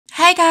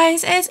Hey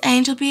guys, it's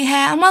Angel B here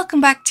and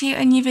welcome back to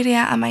a new video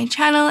on my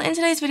channel. In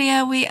today's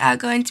video we are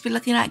going to be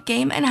looking at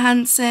game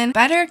enhancing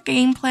better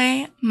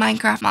gameplay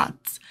Minecraft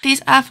mods.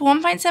 These are for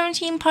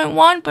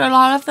 1.17.1 but a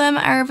lot of them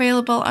are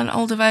available on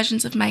older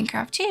versions of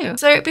Minecraft too.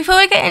 So before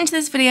we get into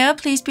this video,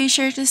 please be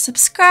sure to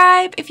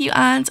subscribe if you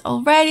aren't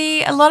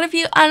already. A lot of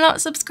you are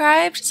not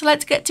subscribed, so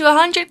let's get to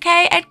 100k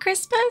at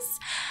Christmas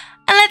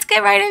and let's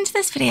get right into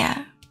this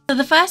video. So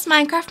the first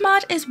Minecraft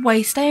mod is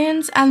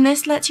Waystones, and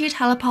this lets you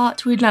teleport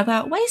to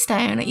another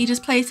waystone. You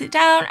just place it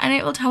down and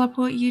it will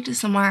teleport you to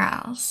somewhere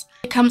else.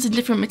 It comes in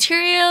different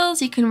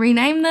materials, you can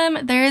rename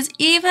them. There is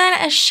even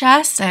a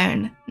share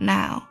stone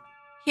now.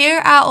 Here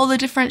are all the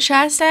different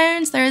share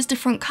stones. There is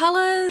different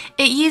colours.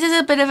 It uses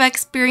a bit of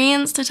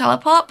experience to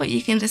teleport, but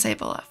you can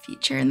disable that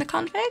feature in the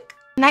config.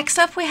 Next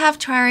up we have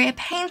Terraria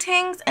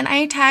paintings, and are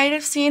you tired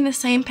of seeing the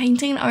same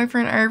painting over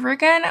and over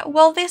again?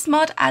 Well, this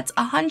mod adds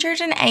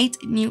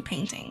 108 new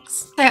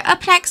paintings. So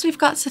up next we've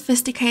got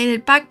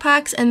sophisticated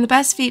backpacks, and the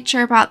best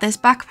feature about this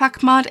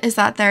backpack mod is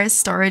that there is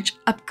storage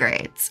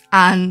upgrades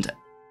and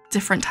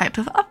different types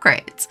of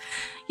upgrades.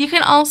 You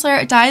can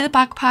also dye the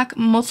backpack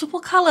multiple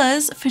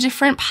colours for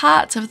different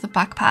parts of the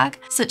backpack,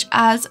 such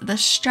as the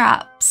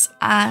straps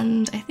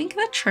and I think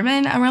the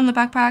trimming around the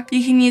backpack.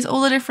 You can use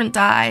all the different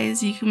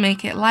dyes, you can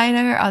make it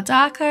lighter or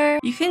darker.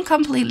 You can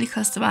completely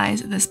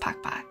customise this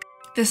backpack.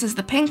 This is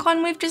the pink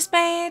one we've just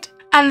made.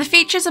 And the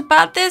features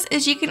about this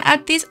is you can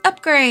add these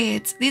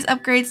upgrades. These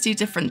upgrades do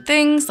different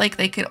things, like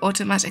they can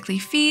automatically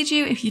feed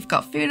you if you've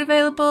got food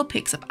available,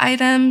 picks up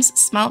items,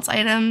 smelts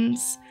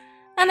items,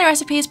 and the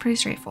recipe is pretty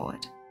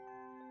straightforward.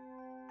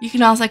 You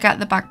can also get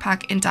the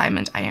backpack in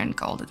diamond, iron,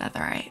 gold, and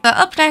netherite. So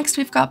up next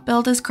we've got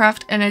Builders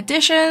Craft and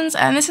Additions,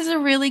 and this is a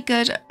really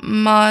good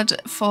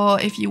mod for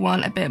if you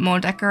want a bit more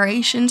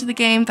decoration to the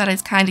game that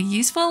is kind of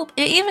useful.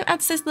 It even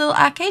adds this little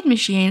arcade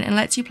machine and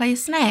lets you play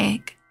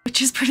Snake,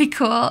 which is pretty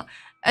cool.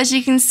 As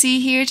you can see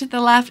here to the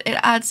left, it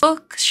adds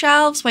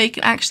bookshelves where you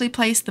can actually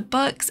place the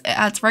books. It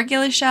adds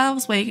regular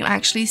shelves where you can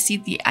actually see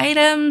the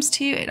items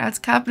too. It adds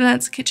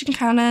cabinets, kitchen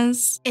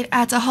counters. It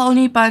adds a whole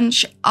new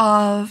bunch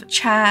of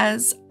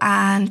chairs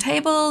and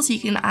tables.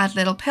 You can add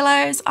little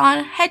pillars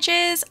on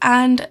hedges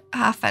and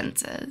half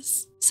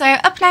fences. So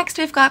up next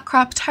we've got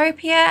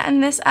Croptopia,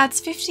 and this adds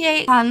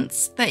 58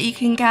 plants that you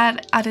can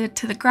get added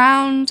to the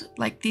ground,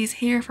 like these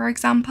here for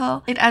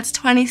example. It adds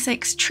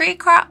 26 tree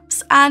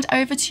crops and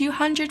over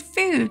 200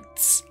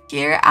 foods.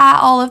 Here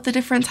are all of the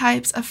different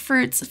types of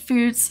fruits,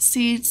 foods,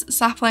 seeds,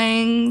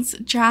 saplings,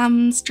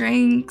 jams,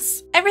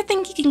 drinks,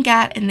 everything you can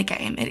get in the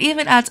game. It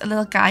even adds a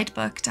little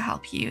guidebook to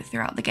help you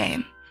throughout the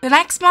game. The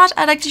next mod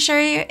I'd like to show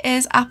you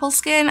is Apple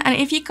Skin, and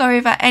if you go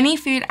over any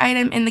food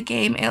item in the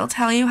game, it'll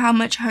tell you how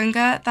much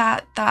hunger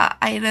that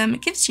item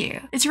gives you.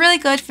 It's really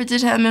good for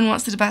determining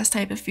what's the best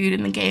type of food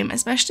in the game,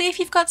 especially if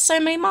you've got so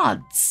many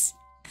mods.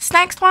 This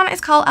next one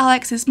is called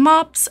Alex's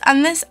Mobs,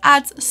 and this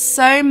adds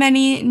so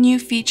many new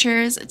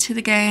features to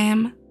the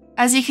game.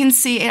 As you can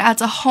see, it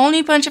adds a whole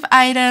new bunch of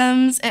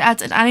items. It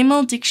adds an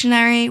animal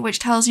dictionary, which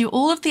tells you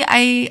all of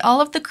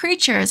the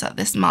creatures that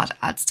this mod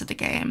adds to the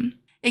game.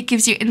 It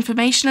gives you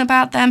information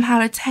about them, how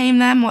to tame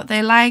them, what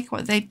they like,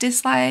 what they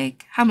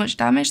dislike, how much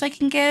damage they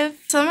can give.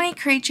 So many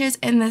creatures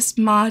in this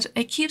mod.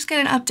 It keeps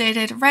getting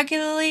updated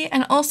regularly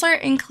and also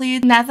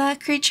includes nether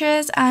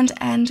creatures and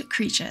end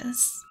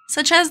creatures,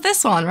 such as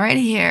this one right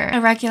here, a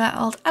regular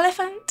old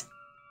elephant.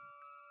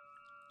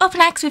 Up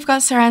next we've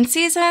got Surround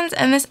Seasons,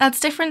 and this adds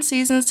different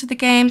seasons to the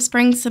game: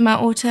 spring, summer,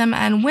 autumn,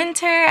 and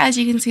winter. As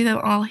you can see them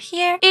all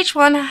here. Each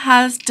one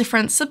has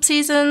different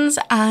sub-seasons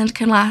and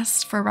can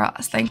last for about,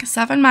 I think,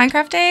 7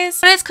 Minecraft days,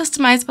 but it's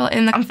customizable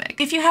in the config.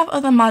 If you have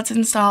other mods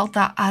installed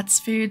that adds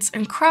foods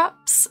and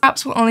crops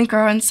will only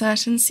grow in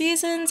certain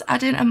seasons,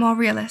 adding a more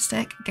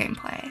realistic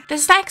gameplay.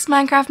 This next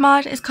Minecraft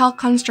mod is called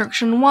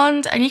Construction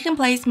Wand, and you can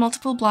place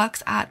multiple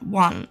blocks at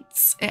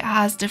once. It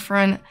has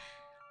different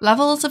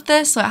levels of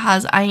this, so it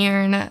has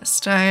iron,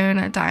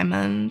 stone,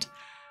 diamond,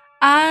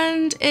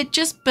 and it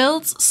just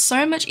builds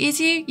so much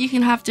easier. You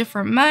can have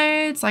different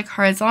modes like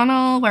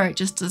horizontal, where it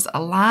just does a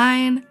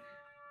line.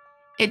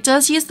 It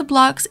does use the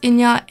blocks in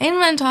your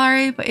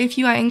inventory, but if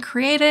you are in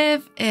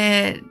creative,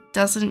 it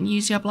doesn't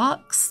use your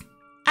blocks.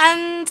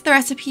 And the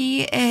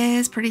recipe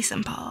is pretty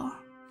simple.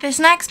 This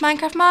next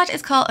Minecraft mod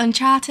is called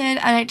Uncharted,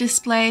 and it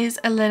displays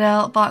a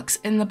little box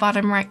in the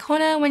bottom right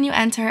corner when you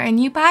enter a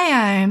new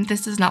biome.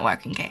 This does not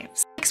work in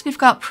caves. Next we've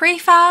got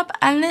Prefab,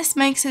 and this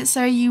makes it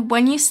so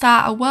when you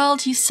start a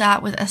world, you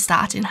start with a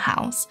starting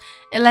house.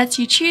 It lets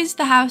you choose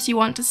the house you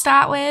want to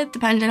start with,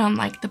 depending on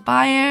like the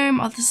biome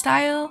or the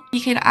style.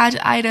 You can add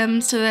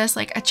items to this,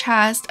 like a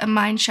chest, a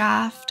mine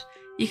shaft.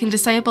 You can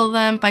disable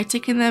them. By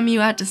ticking them,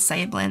 you are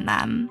disabling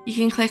them. You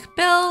can click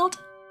build,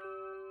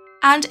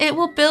 and it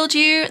will build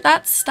you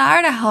that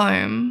starter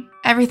home.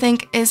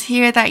 Everything is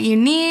here that you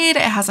need.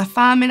 It has a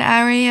farming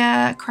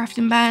area,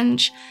 crafting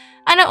bench,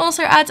 and it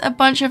also adds a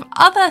bunch of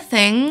other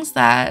things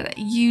that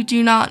you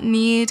do not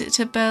need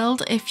to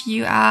build if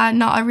you are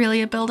not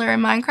really a builder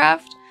in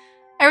Minecraft.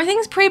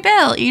 Everything's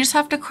pre-built, you just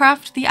have to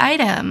craft the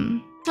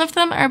item. Some of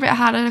them are a bit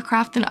harder to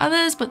craft than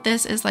others, but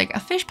this is like a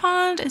fish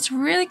pond. It's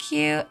really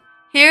cute.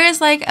 Here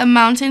is like a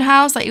mountain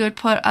house that you would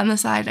put on the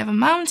side of a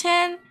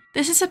mountain.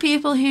 This is for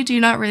people who do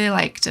not really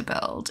like to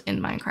build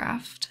in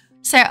Minecraft.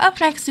 So up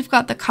next we've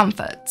got the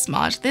Comforts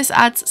mod. This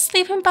adds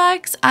sleeping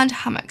bags and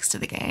hammocks to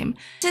the game.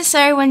 This is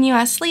so when you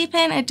are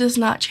sleeping it does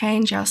not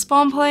change your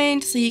spawn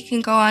point, so you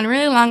can go on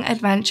really long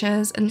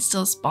adventures and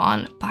still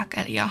spawn back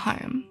at your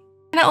home.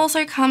 And it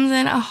also comes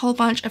in a whole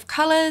bunch of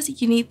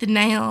colours. You need the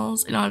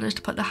nails in order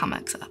to put the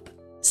hammocks up.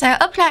 So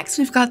up next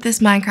we've got this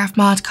Minecraft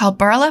mod called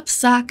Burlap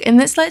Sack, and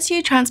this lets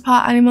you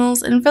transport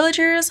animals and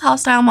villagers.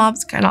 Hostile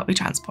mobs cannot be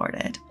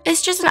transported.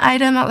 It's just an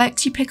item that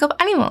lets you pick up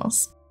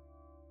animals.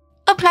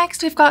 Up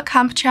next we've got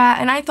Camp Chair,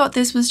 and I thought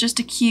this was just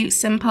a cute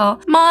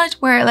simple mod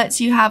where it lets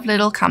you have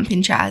little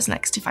camping chairs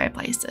next to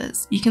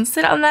fireplaces. You can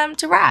sit on them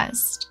to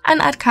rest and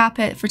add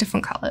carpet for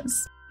different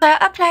colours. So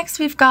up next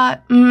we've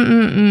got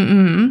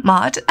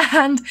mod,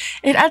 and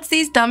it adds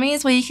these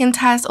dummies where you can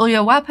test all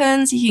your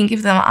weapons. You can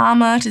give them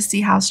armor to see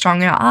how strong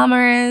your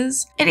armor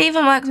is. It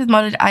even works with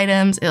modded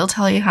items. It'll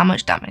tell you how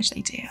much damage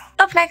they do.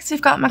 Up next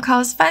we've got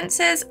MacLeod's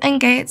fences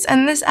and gates,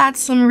 and this adds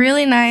some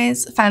really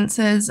nice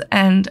fences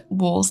and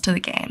walls to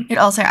the game. It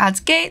also adds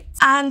gates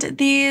and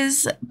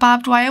these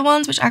barbed wire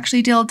ones which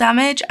actually deal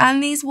damage,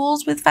 and these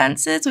walls with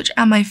fences which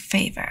are my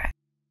favourite.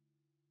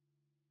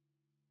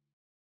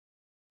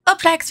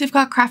 Up next we've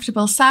got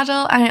Craftable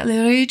Saddle, and it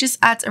literally just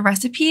adds a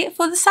recipe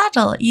for the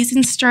saddle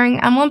using string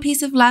and one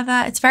piece of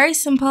leather. It's very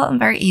simple and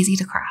very easy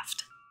to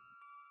craft.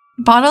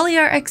 Bottle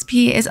Your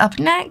XP is up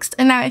next,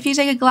 and now if you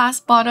take a glass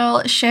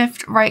bottle,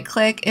 shift right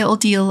click, it will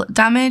deal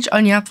damage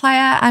on your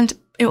player and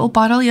it will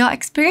bottle your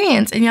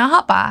experience in your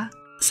hotbar.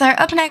 So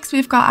up next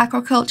we've got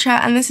Aquaculture,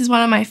 and this is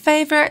one of my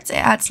favourites. It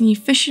adds new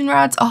fishing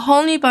rods, a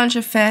whole new bunch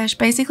of fish,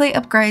 basically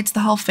upgrades the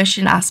whole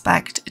fishing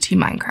aspect to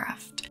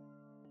Minecraft.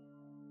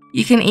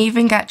 You can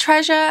even get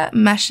treasure,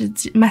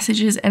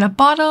 messages in a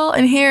bottle,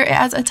 and here it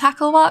adds a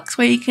tackle box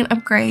where you can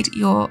upgrade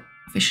your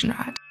fishing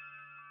rod.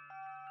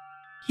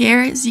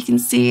 Here, as you can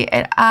see,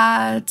 it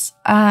adds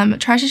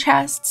treasure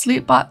chests,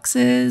 loot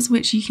boxes,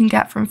 which you can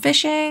get from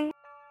fishing.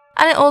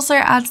 And it also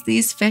adds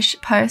these fish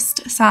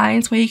post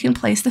signs where you can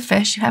place the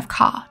fish you have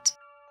caught.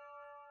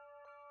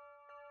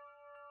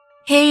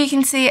 Here you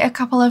can see a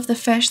couple of the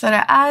fish that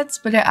it adds,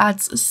 but it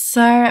adds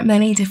so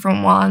many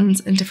different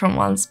ones, and different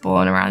ones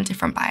spawn around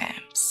different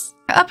biomes.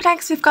 Up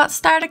next we've got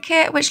Starter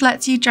Kit, which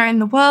lets you join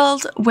the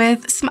world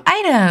with some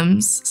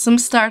items, some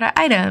starter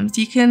items.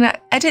 You can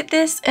edit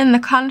this in the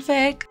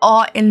config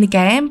or in the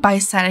game by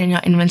setting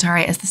your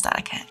inventory as the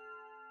starter kit.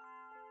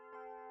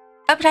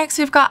 Up next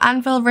we've got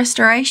Anvil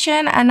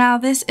Restoration, and now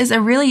this is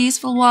a really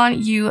useful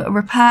one. You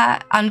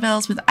repair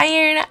anvils with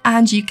iron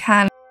and you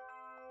can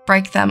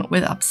break them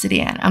with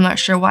obsidian. I'm not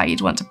sure why you'd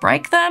want to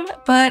break them,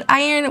 but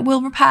iron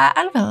will repair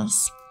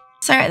anvils.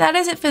 So that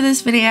is it for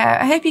this video.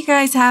 I hope you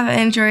guys have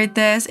enjoyed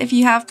this. If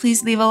you have,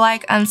 please leave a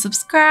like and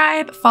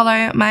subscribe.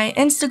 Follow my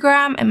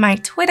Instagram and my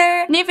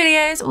Twitter. New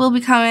videos will be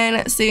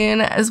coming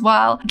soon as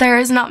well. There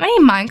is not many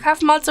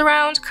Minecraft mods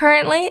around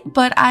currently,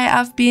 but I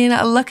have been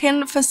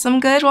looking for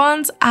some good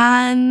ones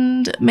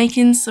and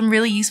making some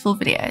really useful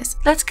videos.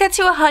 Let's get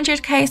to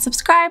 100k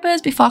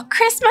subscribers before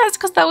Christmas,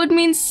 because that would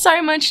mean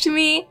so much to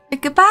me.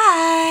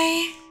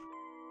 Goodbye!